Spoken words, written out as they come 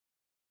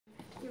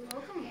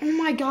Oh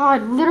my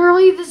god,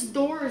 literally this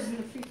door is in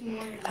the freaking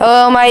way.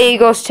 Hello, my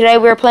Eagles. Today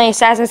we're playing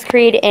Assassin's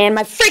Creed, and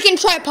my freaking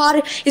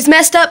tripod is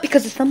messed up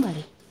because of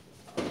somebody.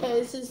 Okay,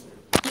 this is...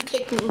 You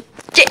kicked me.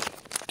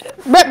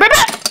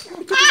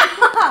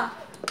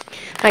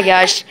 My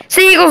gosh.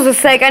 Sea Eagles is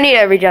sick. I need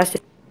to readjust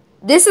it.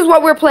 This is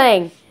what we're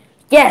playing.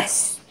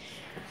 Yes.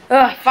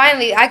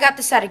 Finally, I got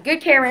this out of good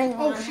care.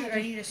 Oh shit,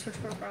 I need to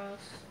switch profiles.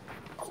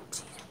 Oh,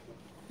 jeez.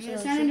 Yeah,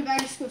 it's not in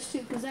Divided Switch 2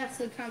 because that's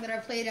the account that I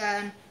played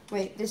on.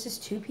 Wait, this is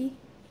 2P?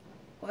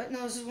 What?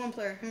 No, this is one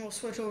player. And we'll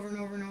switch over and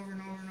over and over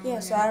and over and over. Yeah,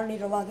 so I don't need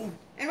to log in.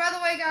 And by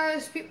the way,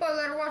 guys, people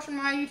that are watching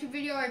my YouTube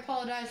video, I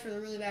apologize for the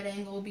really bad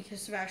angle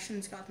because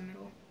Sebastian's got the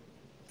middle.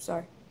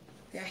 Sorry.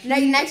 Yeah,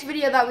 Next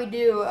video that we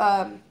do,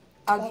 I'll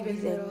give you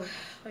the the middle.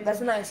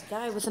 That's a nice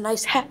guy with a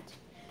nice hat.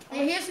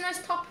 Yeah, he has a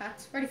nice top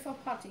hat. Ready for a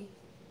party.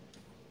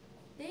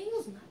 The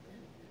Eagles not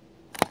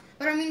bad.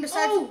 But I mean,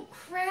 besides... Oh,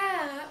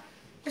 crap.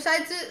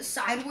 Besides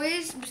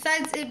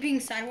it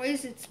being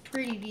sideways, it's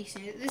pretty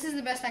decent. This is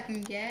the best I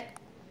can get.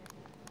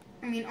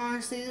 I mean,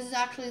 honestly, this is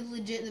actually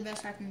legit the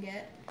best I can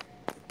get.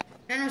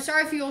 And I'm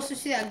sorry if you also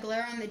see that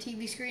glare on the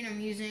TV screen.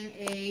 I'm using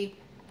a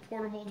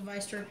portable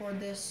device to record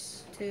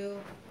this, too.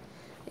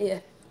 Yeah.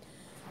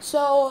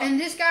 So... And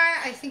this guy,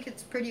 I think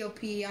it's pretty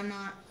OP. I'm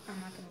not gonna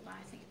lie.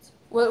 I think it's...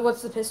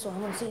 What's the pistol? I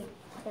want to see it.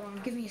 Hold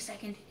on, give me a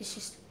second. It's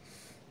just...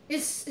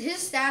 his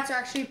stats are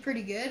actually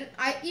pretty good.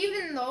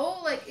 Even though,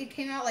 like, it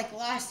came out, like,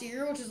 last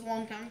year, which is a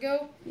long time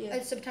ago,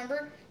 like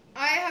September,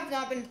 I have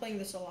not been playing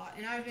this a lot,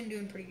 and I've been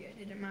doing pretty good,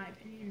 in my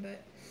opinion,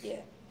 but... Yeah.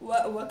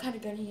 What kind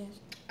of gun he has?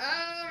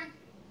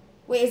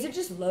 Wait, is it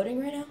just loading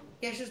right now?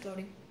 Yeah, it's just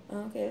loading.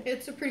 Oh, okay.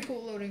 It's a pretty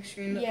cool loading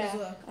screen. Yeah,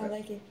 look. I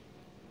like it.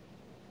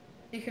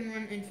 You can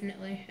run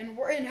infinitely and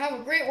have a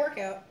great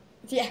workout.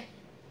 Yeah.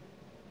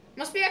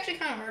 Must be actually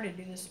kind of hard to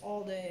do this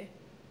all day.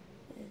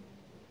 Yeah.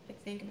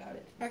 Like, think about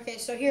it. Okay,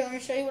 so here, let me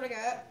show you what I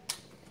got.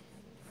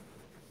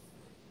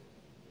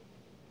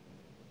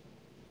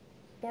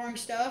 Boring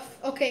stuff.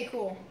 Okay,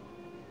 cool.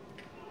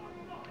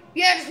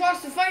 Yeah, just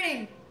watch the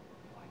fighting.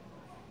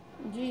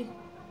 Gee.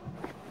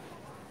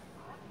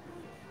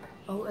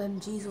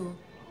 OMG.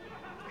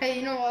 Hey,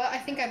 you know what? I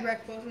think I'd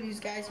wreck both of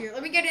these guys here.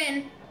 Let me get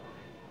in.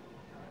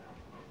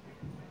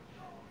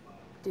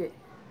 Do it.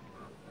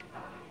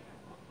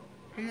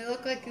 And they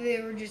look like they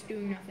were just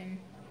doing nothing.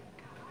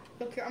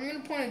 Look here, I'm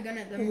gonna point a gun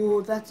at them.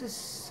 Oh, that's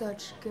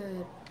such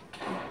good.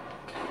 Oh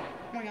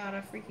my god,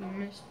 I freaking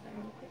missed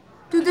them.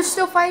 Dude, they're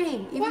still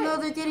fighting, even though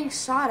they're getting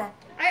shot at.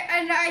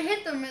 I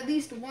hit them at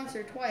least once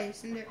or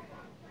twice, and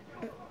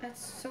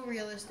that's so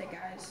realistic,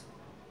 guys.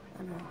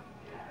 I know.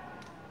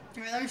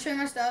 Alright, let me show you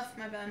my stuff.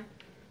 My bad.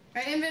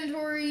 Alright,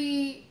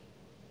 inventory.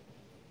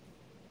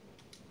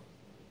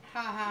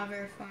 Haha,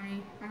 very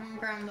funny. I'm on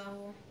ground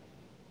level.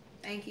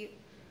 Thank you.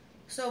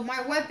 So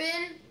my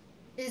weapon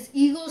is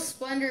Eagle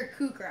Splendor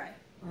Kukrai.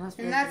 Oh,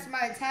 and that's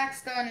my attack,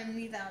 stun, and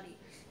lethality.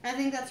 I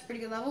think that's a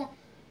pretty good level.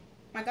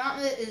 My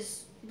gauntlet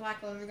is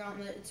black leather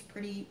gauntlet. It's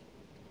pretty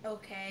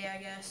okay, I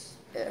guess.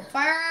 Yeah.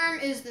 Firearm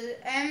is the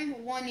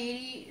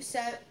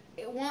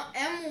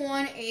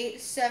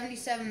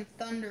M1877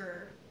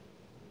 Thunderer.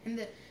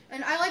 And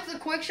I like the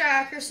quick shot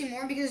accuracy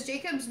more because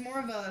Jacob's more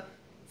of a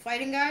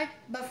fighting guy,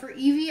 but for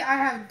Evie I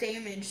have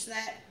damage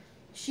that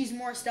she's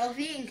more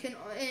stealthy and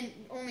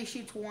only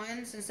shoots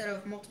once instead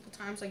of multiple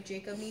times like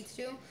Jacob needs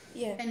to.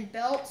 Yeah. And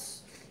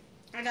belts,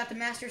 I got the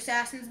Master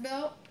Assassin's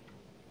belt.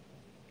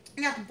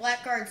 I got the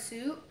Blackguard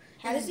suit.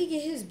 How does he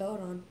get his belt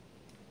on?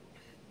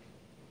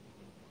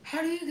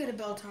 How do you get a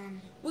belt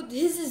on? Well,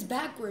 his is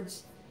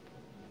backwards.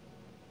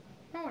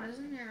 No, it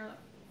isn't there.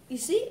 You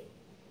see?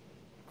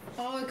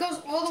 Oh, it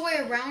goes all the way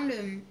around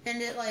him,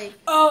 and it like.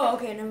 Oh,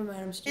 okay, never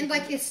mind. I'm stupid. And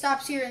like it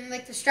stops here, and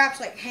like the straps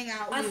like hang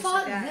out. I loose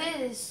thought like that.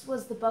 this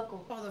was the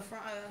buckle. Oh, the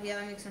front. Yeah,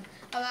 that makes sense.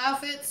 The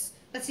outfits.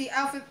 Let's see.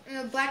 Outfit.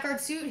 Blackguard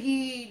suit.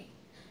 He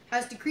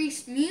has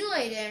decreased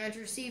melee damage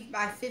received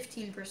by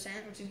 15%,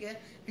 which is good.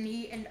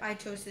 And I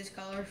chose this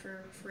color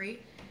for free.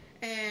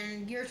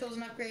 And gear tools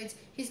and upgrades.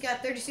 He's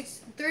got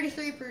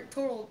 33 per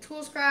total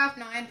tools craft,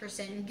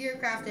 9% gear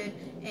crafted,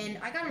 and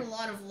I got a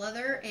lot of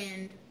leather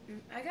and.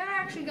 I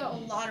actually got a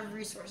lot of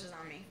resources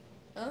on me.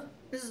 Huh?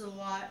 This is a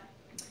lot.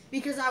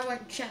 Because I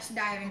went chest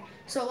diving.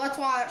 So let's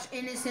watch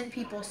innocent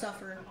people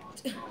suffer.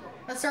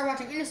 Let's start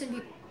watching innocent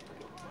people.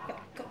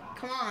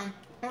 Come on. I'm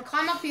going to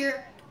climb up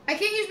here. I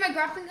can't use my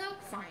grappling hook?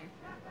 Fine.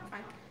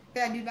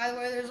 Yeah, dude, by the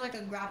way, there's like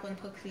a grappling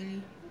hook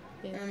thingy.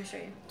 Yeah. Let me show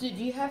you. Do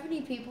you have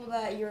any people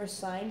that you're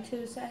assigned to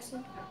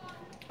assassin?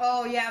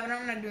 Oh, yeah, but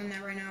I'm not doing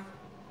that right now.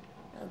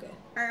 Okay.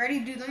 All right, ready?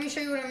 Dude, let me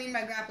show you what I mean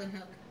by grappling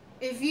hook.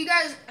 If you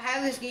guys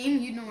have this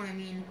game, you know what I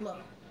mean.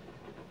 Look.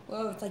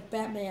 Whoa, it's like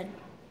Batman.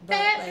 But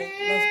Batman. like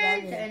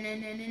less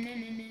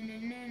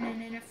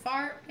Batman.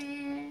 Fart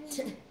man.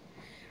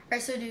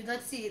 Alright, so dude,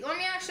 let's see. Let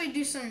me actually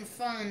do some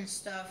fun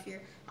stuff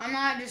here. I'm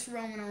not just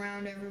roaming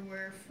around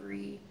everywhere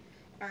free.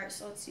 Alright,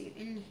 so let's see.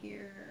 In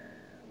here.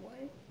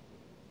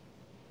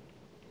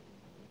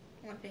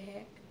 What the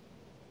heck?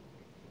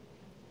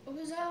 Oh,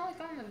 is that like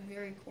on the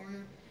very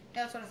corner?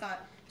 Yeah, that's what I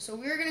thought. So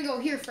we're gonna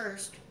go here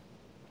first.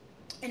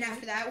 and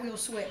after that we'll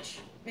switch.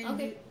 And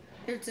Okay.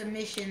 It's a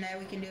mission that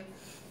we can do.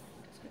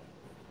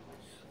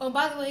 Oh,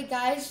 by the way,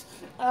 guys,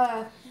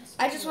 I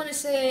just want to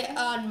say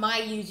on my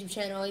YouTube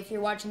channel, if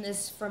you're watching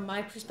this from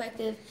my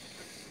perspective,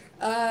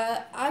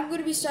 I'm going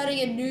to be starting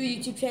a new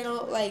YouTube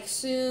channel like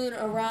soon,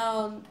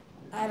 around,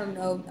 I don't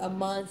know, a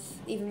month.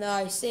 Even though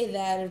I say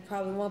that, it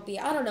probably won't be.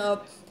 I don't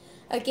know,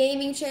 a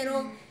gaming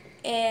channel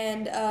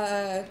and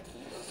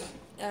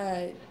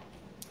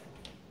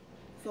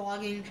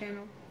Vlogging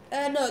channel.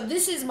 no,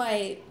 this is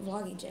my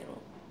vlogging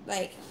channel.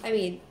 Like, I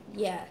mean,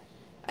 yeah,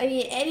 I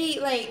mean any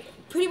like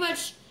pretty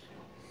much.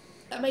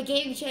 My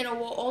gaming channel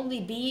will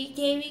only be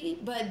gaming,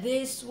 but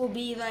this will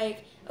be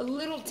like a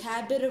little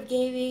tad bit of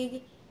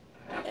gaming,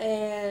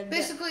 and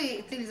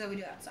basically things that we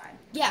do outside.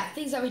 Yeah,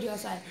 things that we do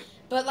outside.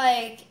 But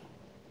like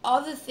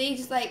all the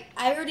things, like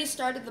I already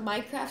started the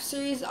Minecraft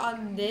series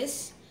on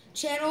this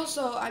channel,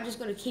 so I'm just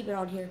gonna keep it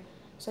on here.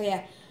 So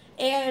yeah,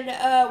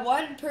 and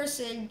one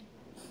person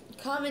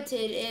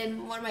commented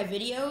in one of my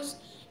videos,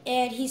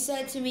 and he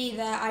said to me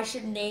that I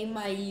should name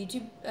my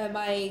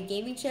my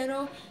gaming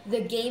channel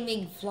the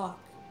Gaming Vlog.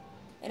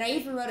 And I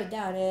even wrote it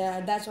down,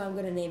 and that's what I'm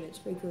going to name it. It's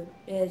pretty good.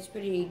 It's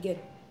pretty good.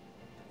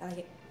 I like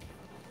it.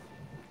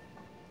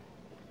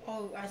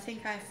 Oh, I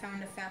think I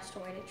found a faster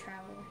way to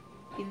travel.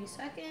 Give me a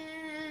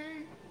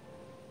second.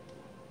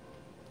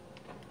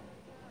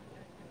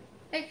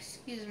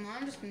 Excuse me,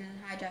 I'm just going to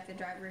hijack the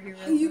driver here.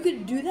 Oh, you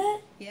could do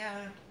that?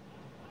 Yeah.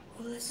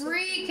 Oh, that's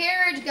free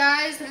carriage,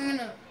 guys. I'm going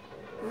to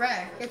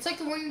wreck. It's like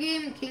the one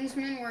game,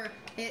 Kingsman, where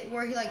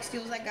he like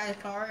steals that guy's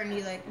car and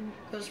he like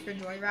goes for a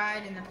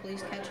joyride and the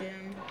police catch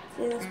him.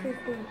 Yeah, that's pretty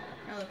cool.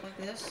 I look like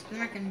this.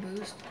 Then I can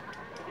boost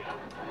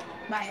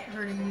by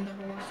hurting the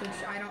horse,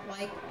 which I don't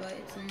like, but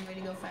it's the only way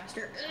to go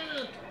faster.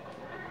 Ugh.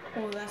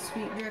 Oh, that's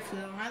sweet drift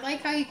though. I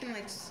like how you can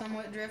like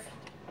somewhat drift.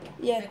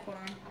 Yeah. Like, hold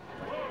on.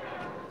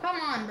 Come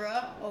on,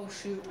 bro. Oh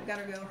shoot,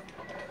 gotta go.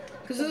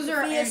 Cause those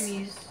are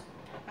enemies,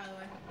 by the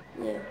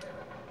way. Yeah.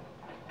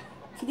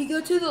 Can you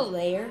go to the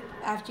lair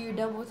after you're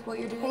done with what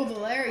you're doing? Oh, the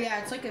lair, yeah,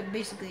 it's like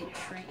basically a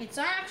train. It's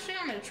actually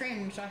on a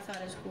train, which I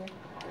thought is cool.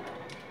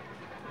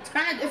 It's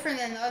kind of different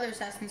than the other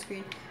Assassin's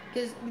Creed,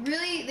 because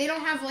really they don't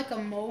have like a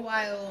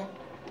mobile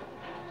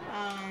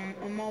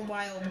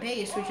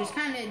base, which is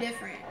kind of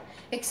different.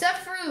 Except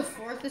for the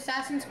 4th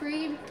Assassin's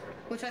Creed,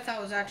 which I thought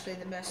was actually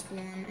the best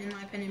one in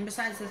my opinion,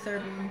 besides the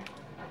 3rd one.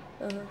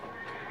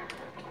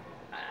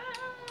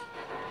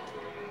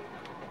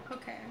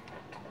 Okay.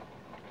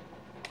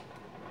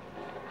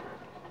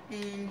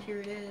 And here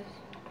it is.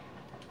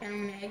 And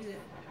I'm gonna exit.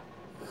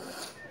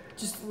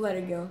 Just let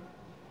it go.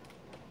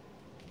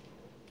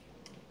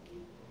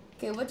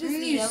 Okay, what does I'm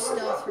gonna the use yellow...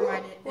 stealth for my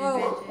advantage.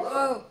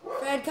 Whoa,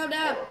 Fred, come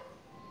down.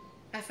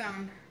 I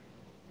found.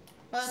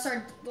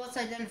 Well, let's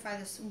identify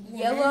this woman.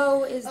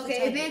 Yellow is the okay.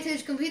 target.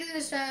 Advantage completed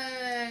this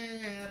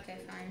time. Okay,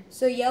 fine.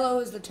 So yellow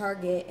is the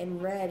target,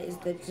 and red is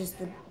just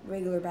the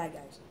regular bad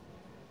guys.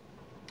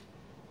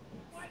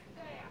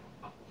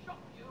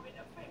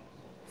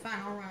 Fine,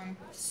 I'll run.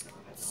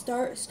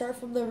 Start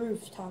from the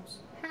rooftops.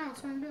 I know,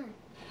 that's what I'm doing.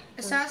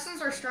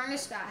 Assassins are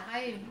strongest at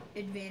high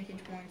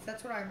advantage points.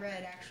 That's what I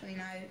read, actually,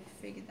 and I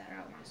figured that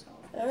out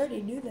myself. I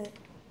already knew that.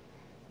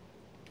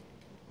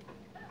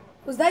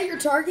 Was that your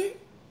target?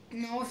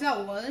 No, if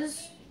that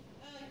was.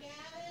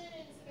 Gavin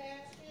and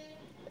Sebastian,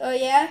 Oh,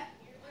 yeah?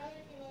 your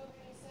brother came over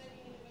and he said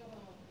you need to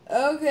go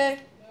home. Okay.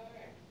 Go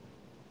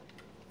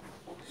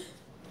over.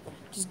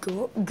 Just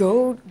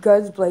go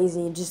guns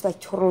blazing and just like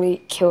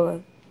totally kill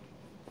him.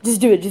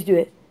 Just do it.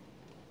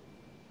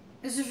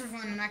 This is for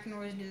fun, and I can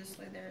always do this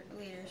later,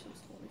 so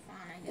it's totally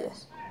fine, I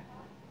guess.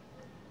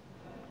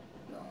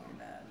 Going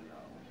bad,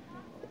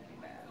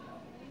 going bad.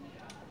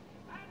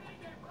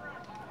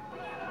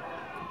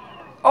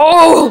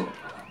 Oh!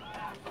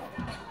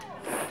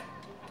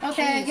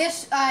 Okay, I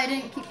guess I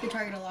didn't keep the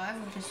target alive,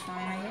 which is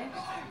fine, I guess.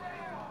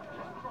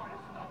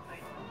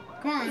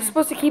 Come on. You're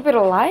supposed to keep it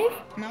alive?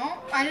 No,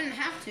 I didn't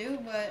have to,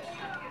 but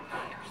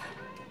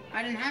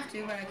I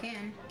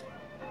can.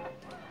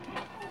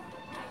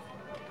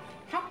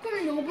 How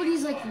come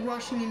nobody's like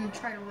rushing in to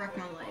try to wreck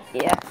my life?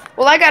 Yeah.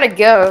 Well, I gotta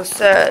go,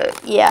 so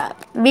yeah.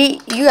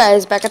 Meet you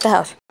guys back at the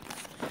house.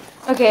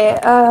 Okay,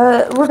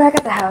 we're back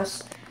at the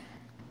house.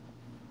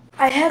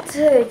 I had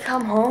to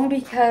come home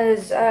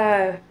because,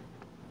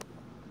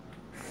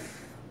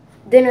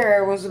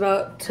 dinner was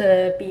about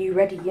to be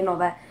ready and all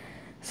that.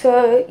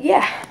 So,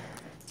 yeah.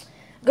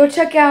 Go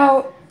check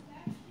out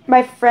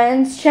my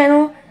friend's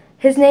channel.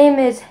 His name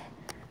is,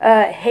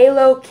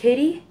 Halo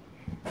Kitty.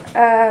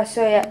 So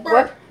yeah,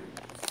 what?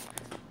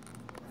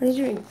 What are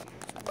you doing?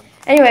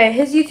 Anyway,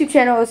 his YouTube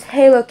channel is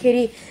Halo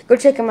Kitty. Go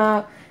check him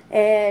out.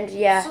 And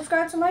yeah.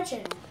 Subscribe to my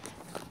channel.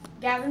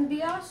 Gavin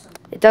be awesome.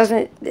 It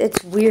doesn't,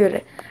 it's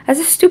weird. That's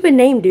a stupid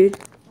name, dude.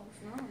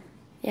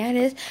 Yeah, it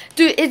is.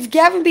 Dude, it's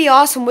Gavin Be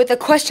Awesome with a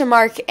question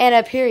mark and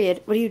a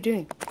period. What are you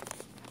doing?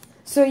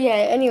 So yeah,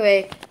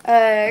 anyway,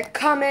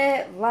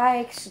 comment,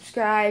 like,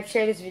 subscribe,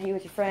 share this video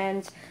with your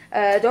friends.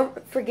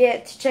 Don't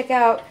forget to check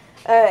out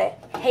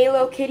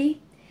Halo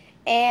Kitty.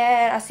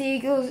 And I'll see you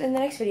guys in the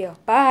next video.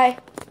 Bye.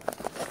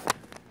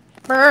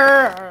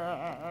 Brr.